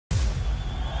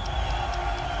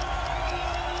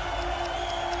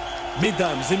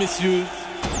Mesdames et messieurs,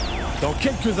 dans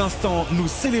quelques instants, nous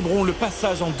célébrons le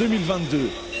passage en 2022.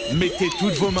 Mettez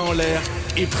toutes vos mains en l'air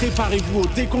et préparez-vous au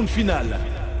décompte final.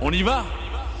 On y va?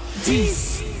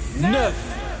 10, 9,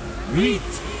 8,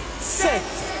 7,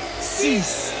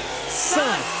 6, 5,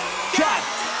 4,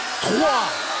 3,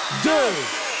 2,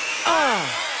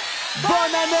 1.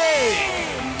 Bonne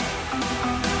année!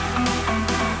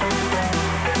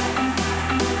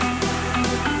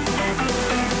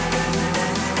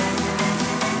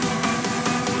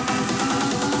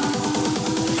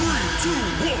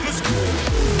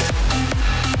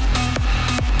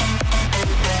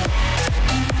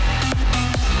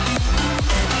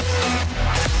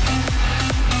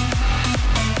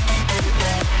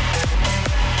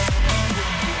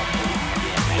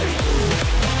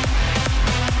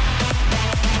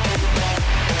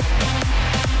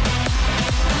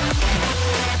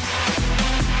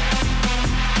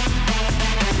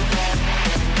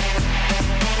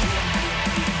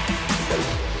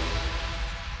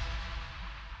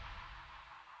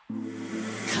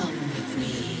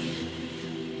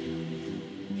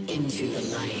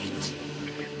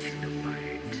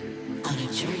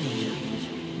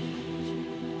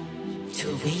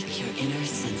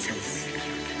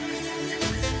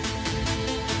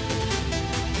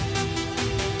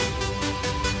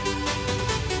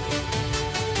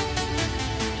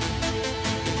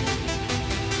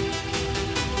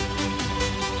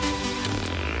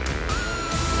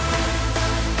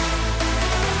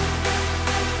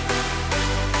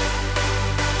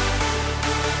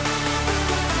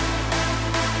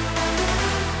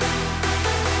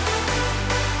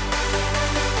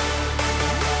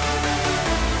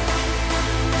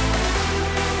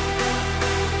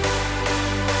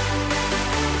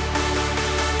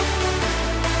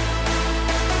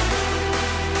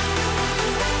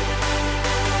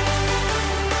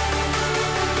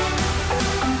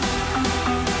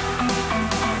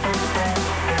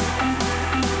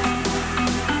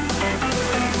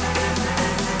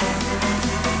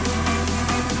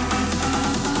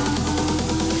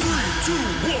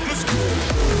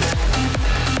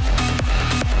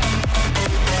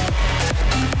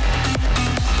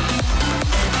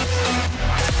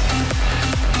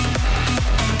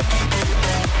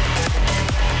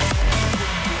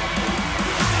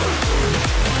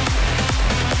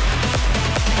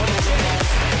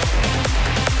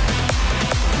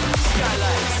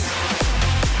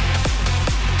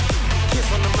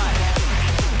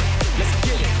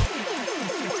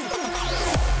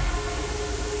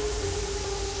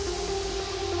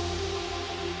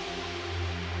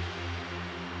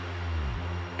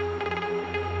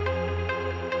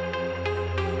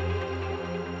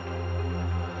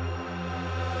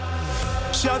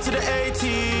 Shout to the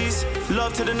 80s,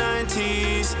 love to the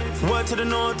 90s, word to the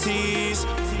noughties,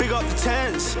 big up the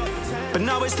 10s, but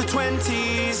now it's the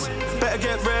 20s. Better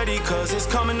get ready cause it's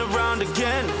coming around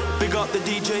again. Big up the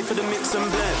DJ for the mix and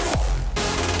blend.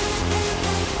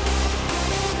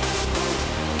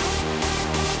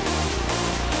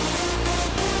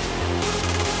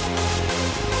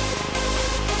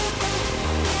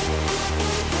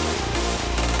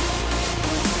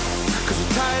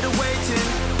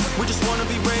 We just wanna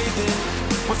be raving.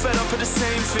 We're fed up with the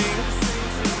same thing.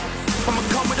 I'ma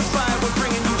come with the fire. We're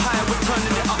bringing you higher. We're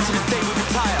turning it up to the day we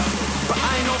retire. But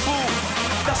I ain't no fool.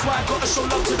 That's why I gotta show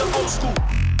love to the old school.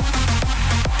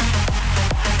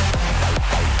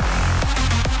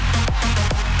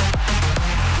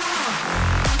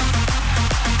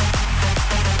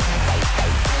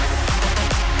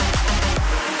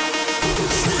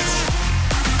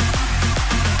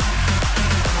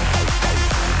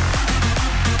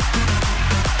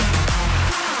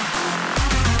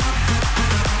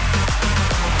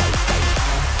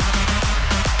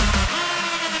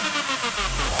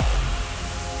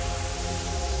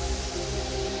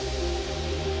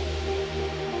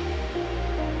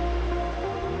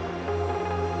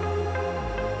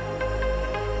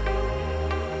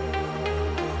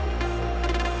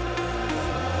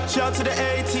 Shout to the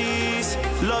 80s,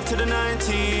 love to the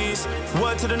 90s,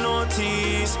 word to the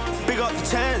noughties, big up the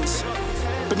 10s,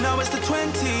 but now it's the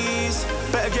 20s.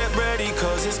 Better get ready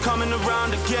cause it's coming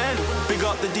around again. Big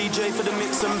up the DJ for the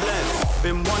mix and blend.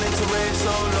 Been wanting to rave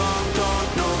so long, don't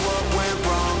know what went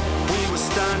wrong. We were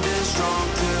standing strong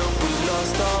till we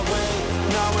lost our way.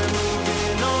 Now we're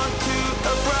moving on to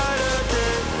a brighter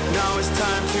day. Now it's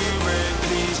time to rave,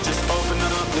 please just open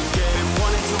up the gate. Been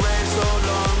wanting to rave so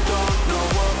long, don't know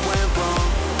what went wrong.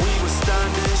 We were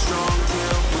standing strong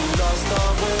till we lost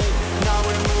our way. Now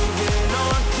we're moving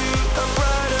on to a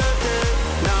brighter day.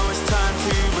 Now it's time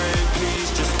to rave, please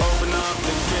just open up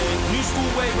the gate. New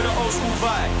school way with an old school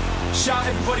vibe. Shout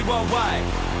everybody worldwide.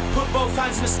 Put both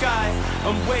hands in the sky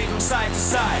and wave them side to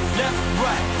side. Left,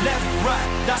 right,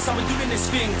 that's how we're doing this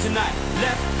thing tonight.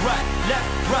 Left, right,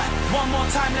 one more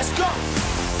time, let's go.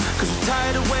 Cause we're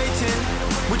tired of waiting,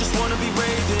 we just wanna be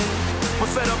raving. We're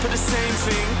fed up with the same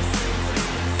thing.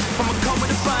 I'ma come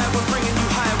with the fire, we're bringing you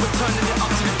higher. We're turning it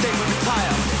up to the day we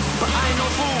retire. But I ain't no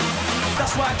fool,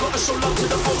 that's why I gotta show love to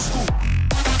the old school.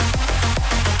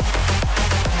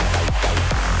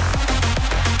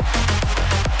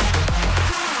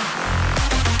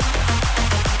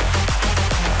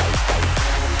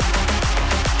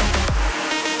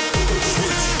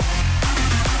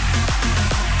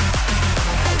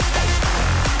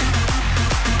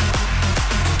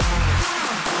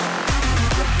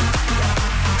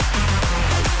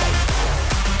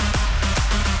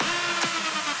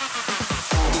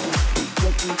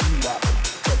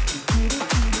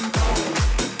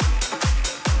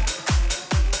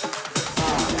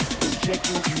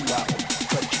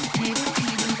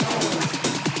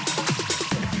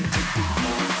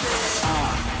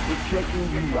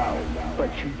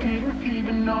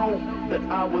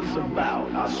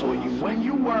 I saw you when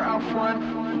you were out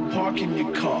front, parking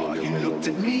your car. You looked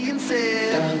at me and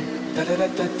said,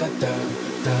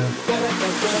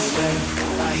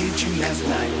 I hit you last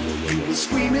night. You were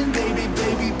screaming, baby,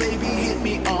 baby, baby, hit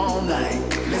me all night.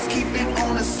 Let's keep it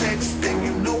on a sex thing.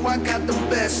 You know I got the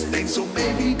best thing, so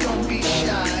baby, don't be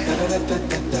shy.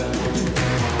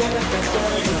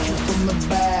 Hit you from the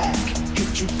back,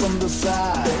 hit you from the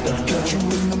side, hit you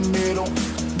in the middle.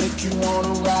 Make you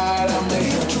wanna ride, I'ma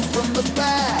hit you from the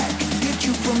back, hit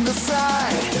you from the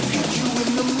side, hit you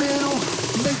in the middle,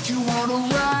 make you wanna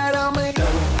ride, I'ma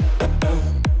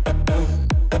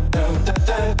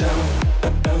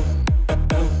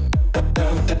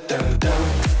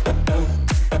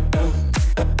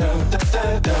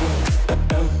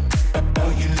Oh,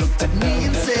 you looked at me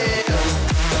and said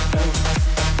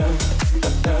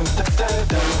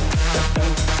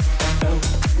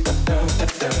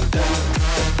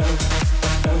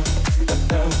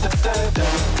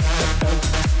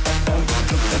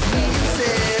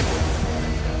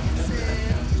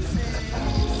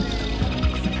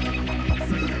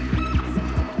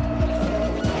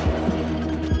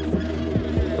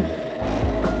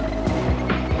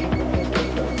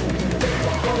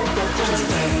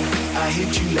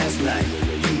last night.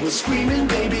 You were screaming,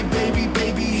 baby, baby,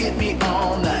 baby, hit me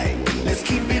all night. Let's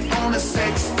keep it on a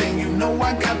sex thing. You know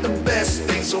I got the best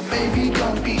thing, so baby,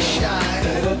 don't be shy.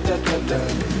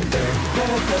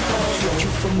 Hit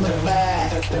you from the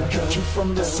back, hit you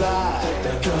from the side,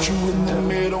 hit you in the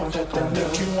middle,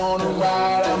 make you wanna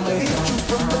ride. I'ma hit you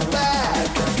from the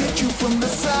back, hit you from the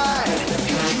side,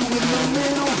 hit you in the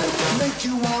middle, make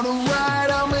you wanna ride.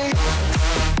 I'ma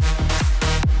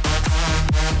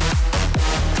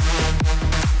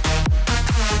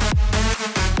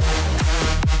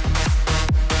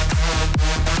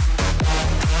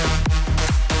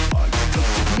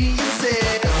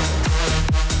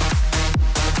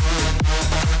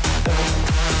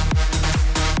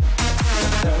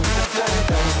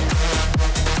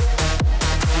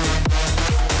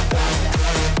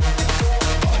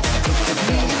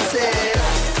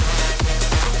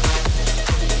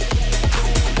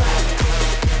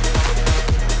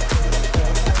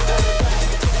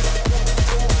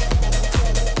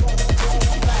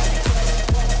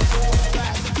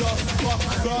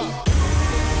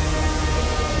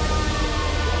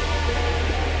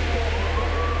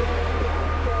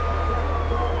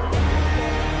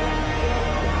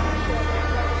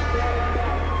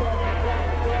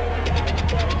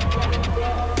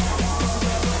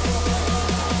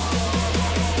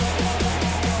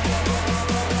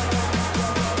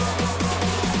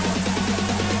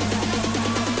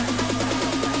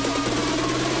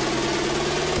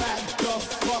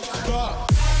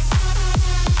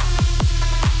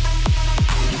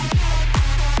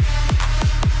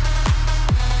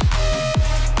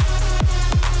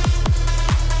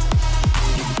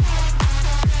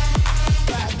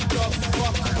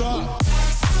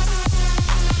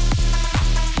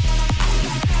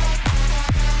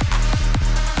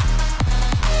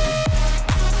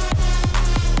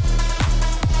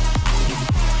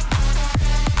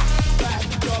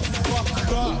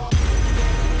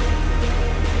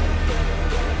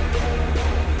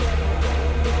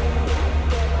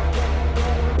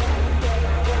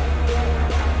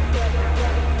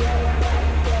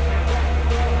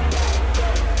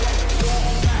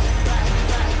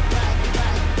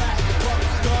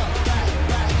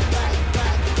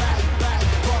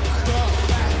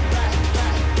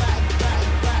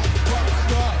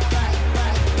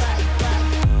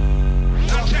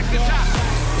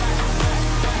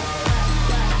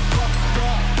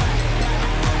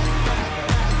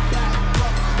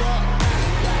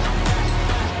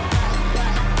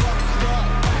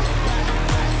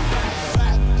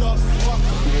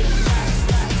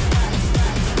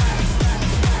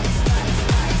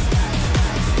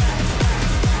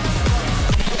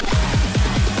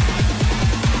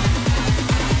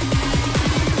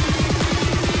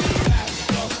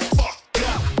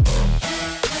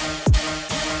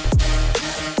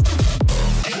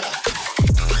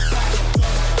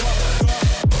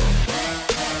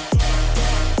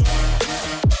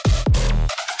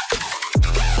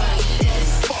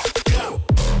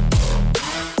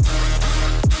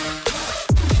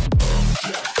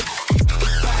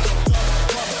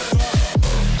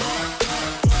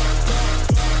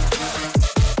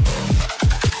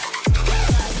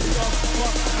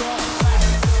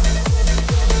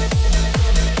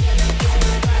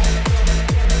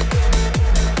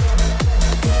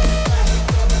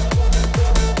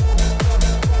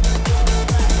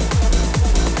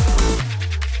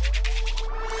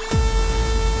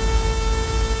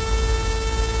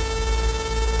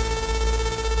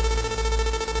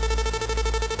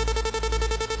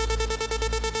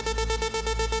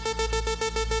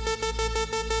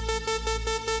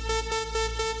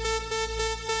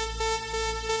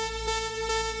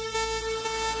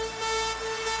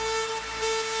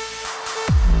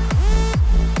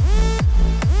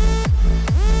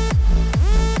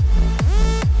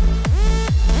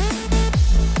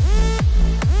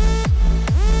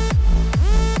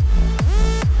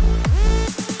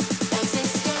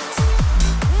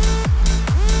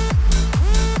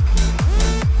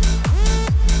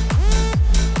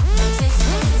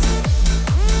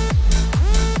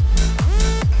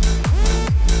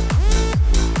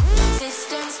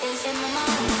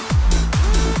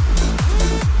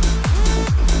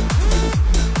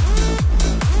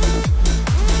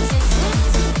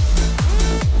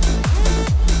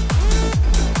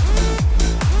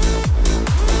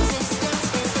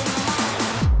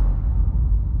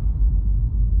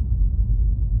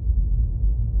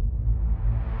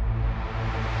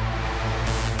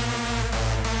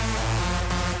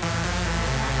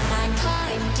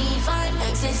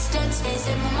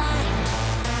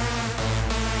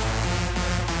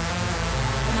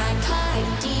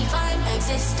divine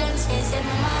existence is in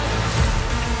my mind.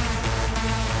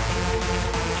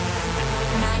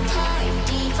 Mankind,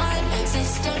 divine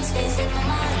existence is in my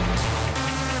mind.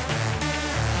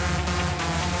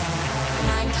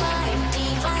 Mankind,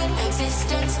 divine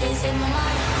existence is in my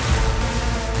mind.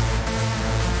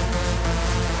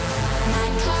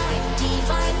 Mankind,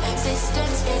 divine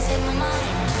existence is in my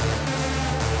mind.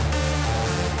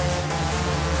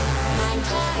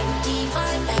 Mankind,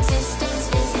 divine existence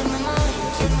is in my mind,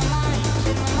 in my mind,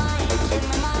 in my mind, in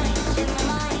my mind, in my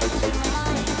mind, in my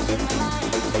mind, in my mind,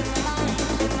 in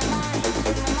my mind,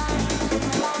 in my mind, in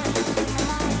my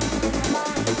mind, in my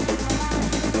mind,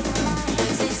 in my mind,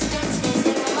 existence is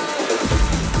in my mind.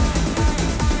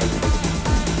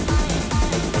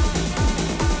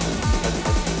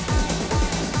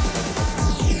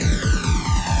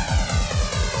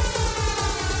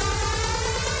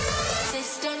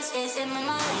 Existence is in my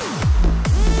mind.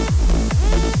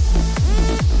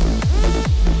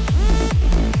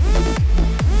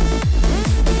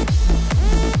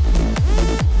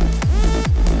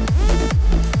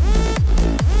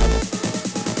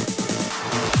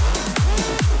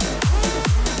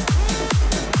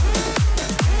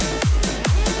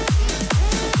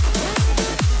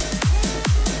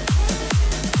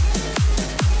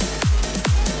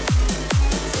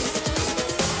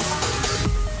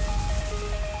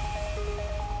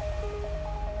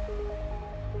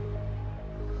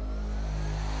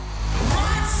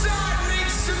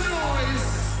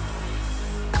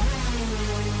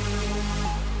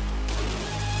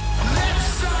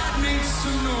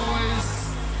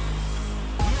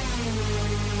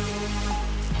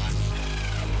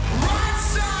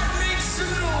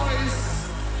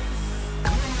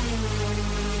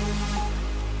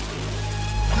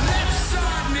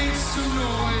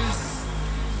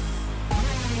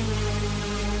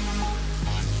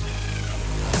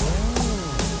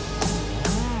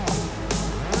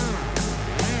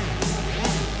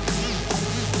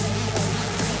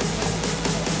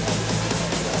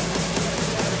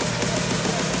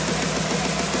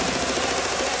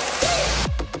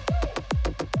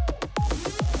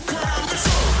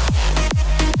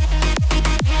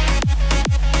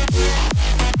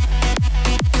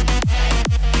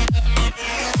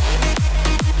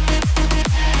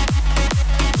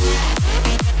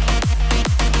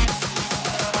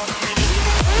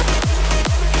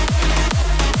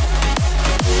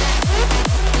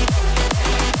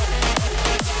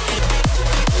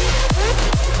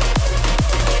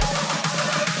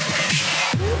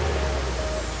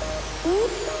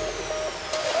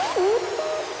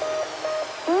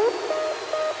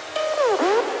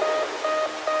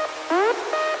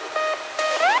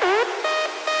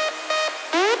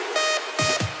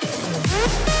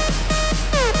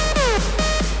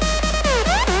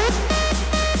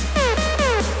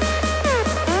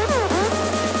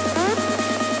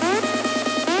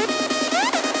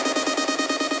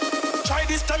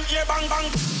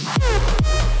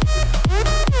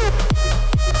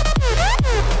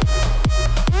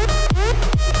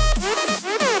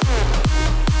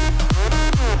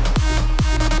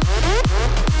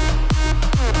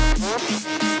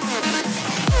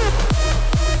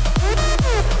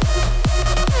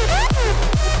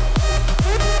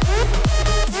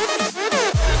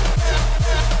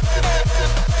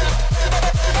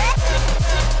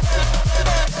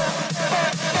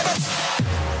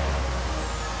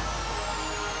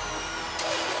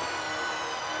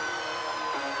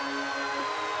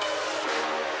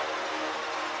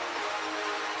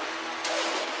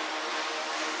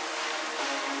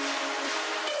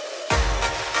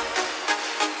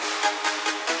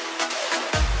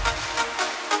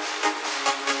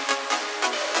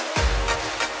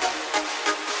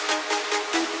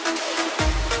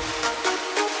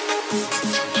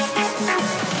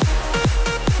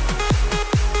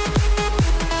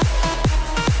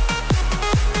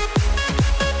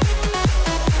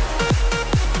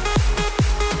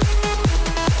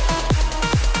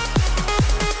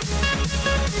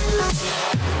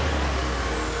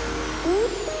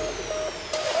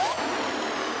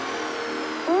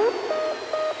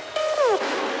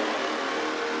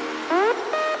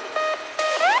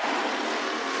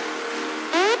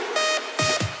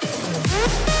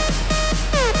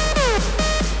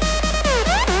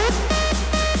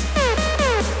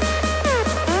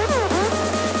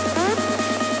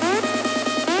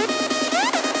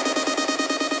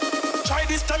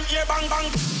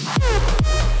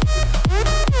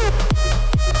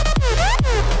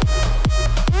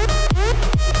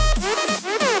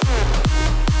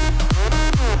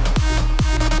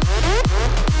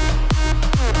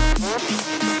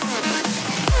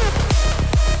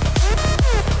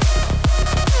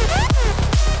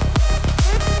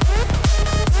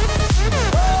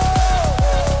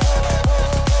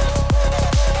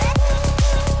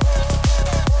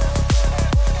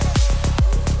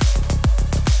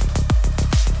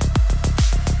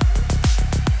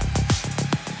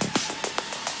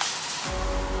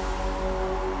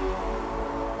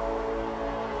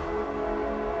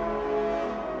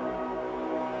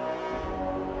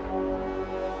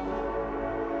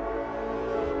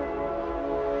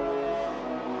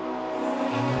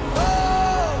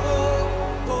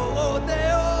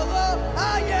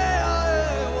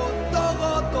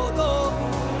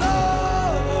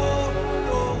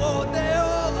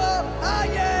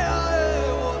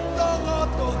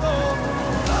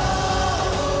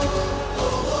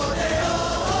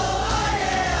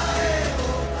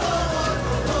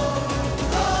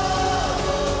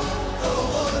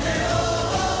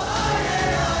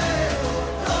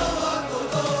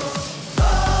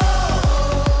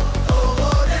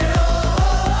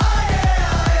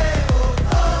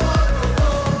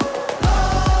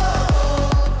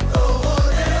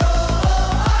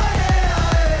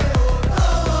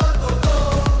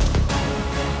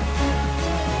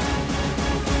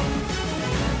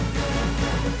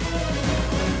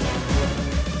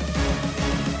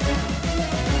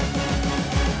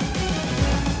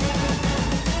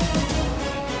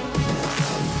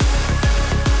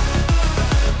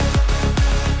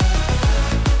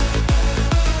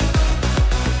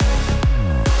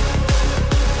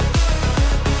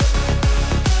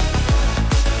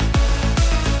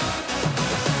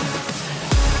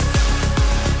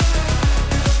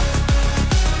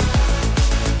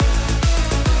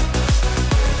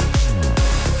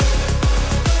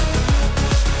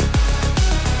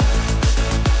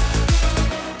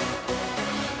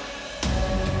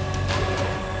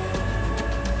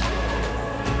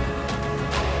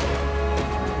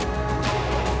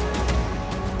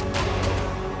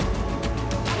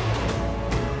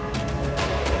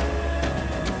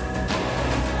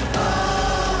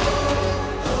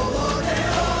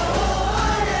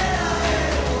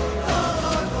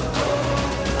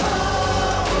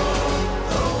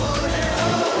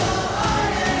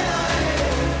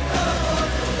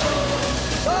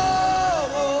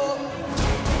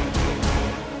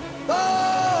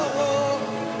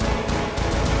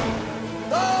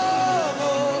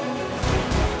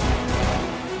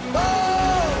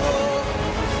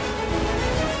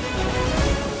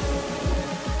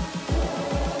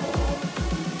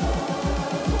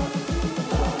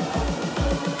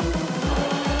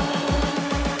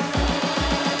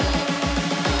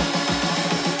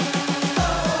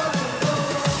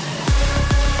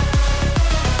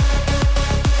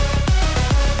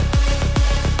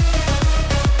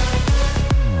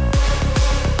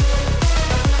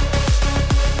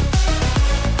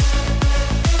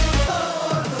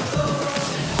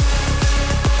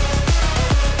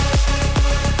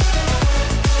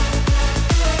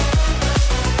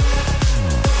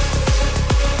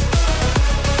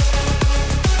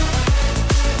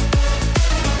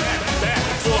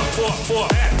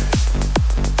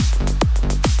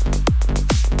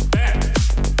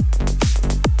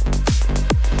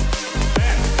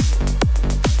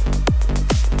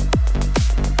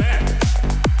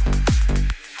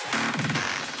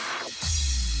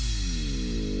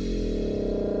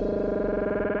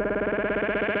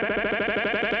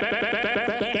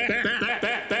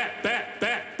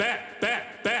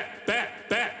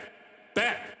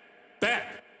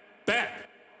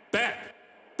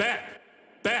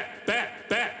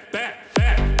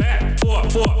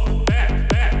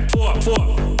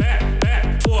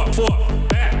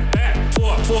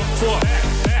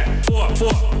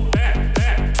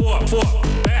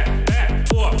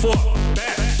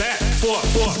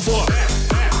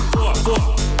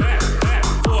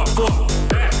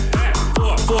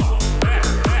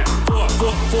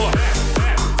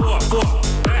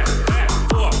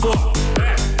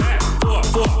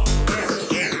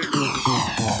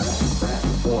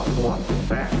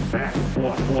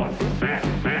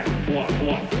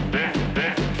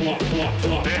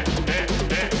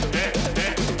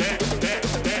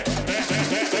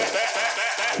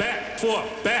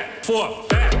 Back,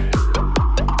 four.